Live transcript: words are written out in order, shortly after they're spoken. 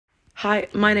Hi,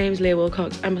 my name's Leah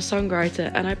Wilcox. I'm a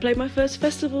songwriter and I played my first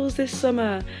festivals this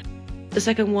summer. The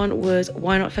second one was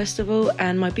YNOT Festival,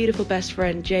 and my beautiful best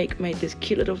friend Jake made this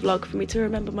cute little vlog for me to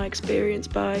remember my experience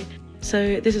by.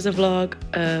 So this is a vlog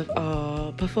of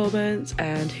our performance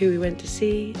and who we went to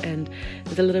see, and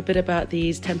there's a little bit about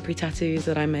these temporary tattoos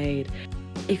that I made.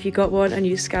 If you got one and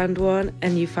you scanned one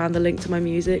and you found the link to my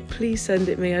music, please send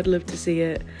it me, I'd love to see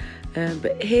it.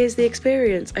 But here's the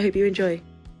experience, I hope you enjoy.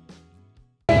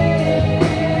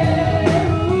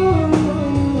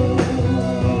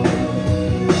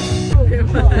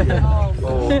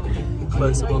 Oh,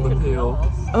 close up on the peel.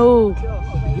 Oh.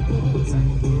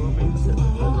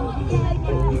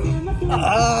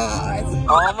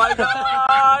 Oh my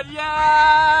god,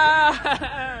 yeah!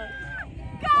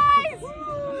 Guys!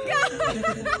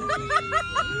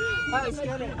 Let's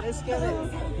get it, let's get it.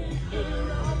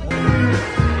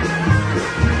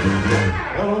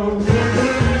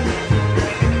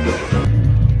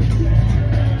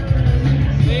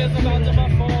 Leah's about to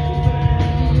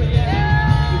perform, yeah!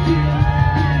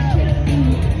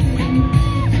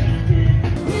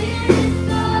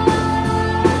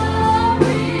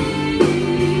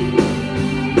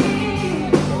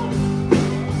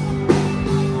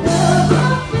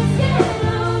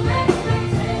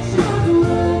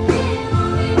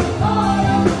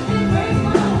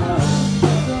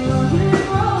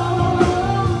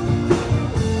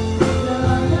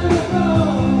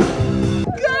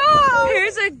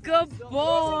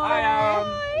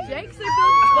 Jake's a good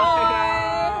boy.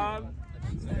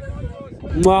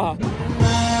 Mwah.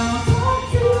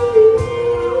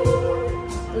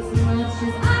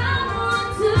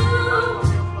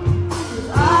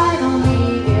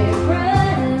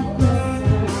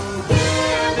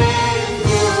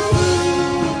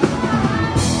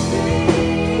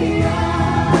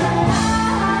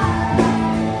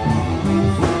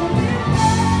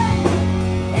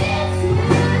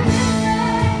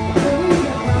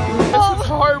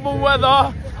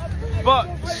 Weather, but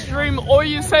stream All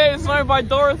You Say Is No by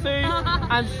Dorothy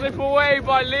and Slip Away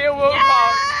by Leah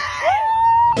Wilcox.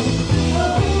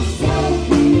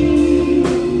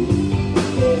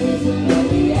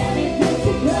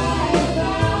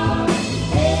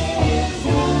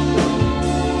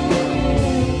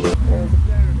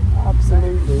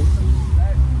 Absolutely.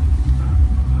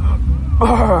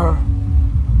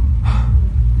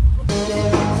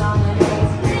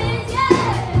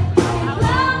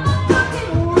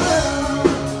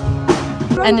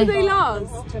 And do they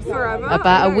last forever?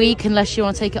 About a week, unless you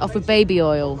want to take it off with baby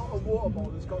oil.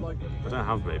 I don't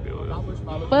have baby oil.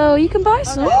 Well, you can buy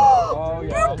some.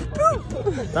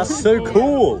 That's so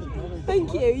cool.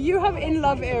 Thank you. You have In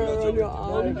Love Era on your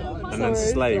arm. And then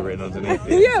Slay written underneath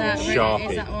it. Yeah. Sharpie.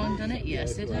 Is that one done it?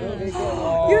 Yes, it has.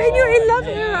 You're in your In Love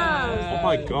Era. Oh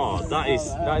my god, that is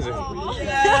a...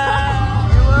 Yeah.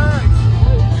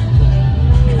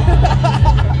 It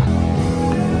works.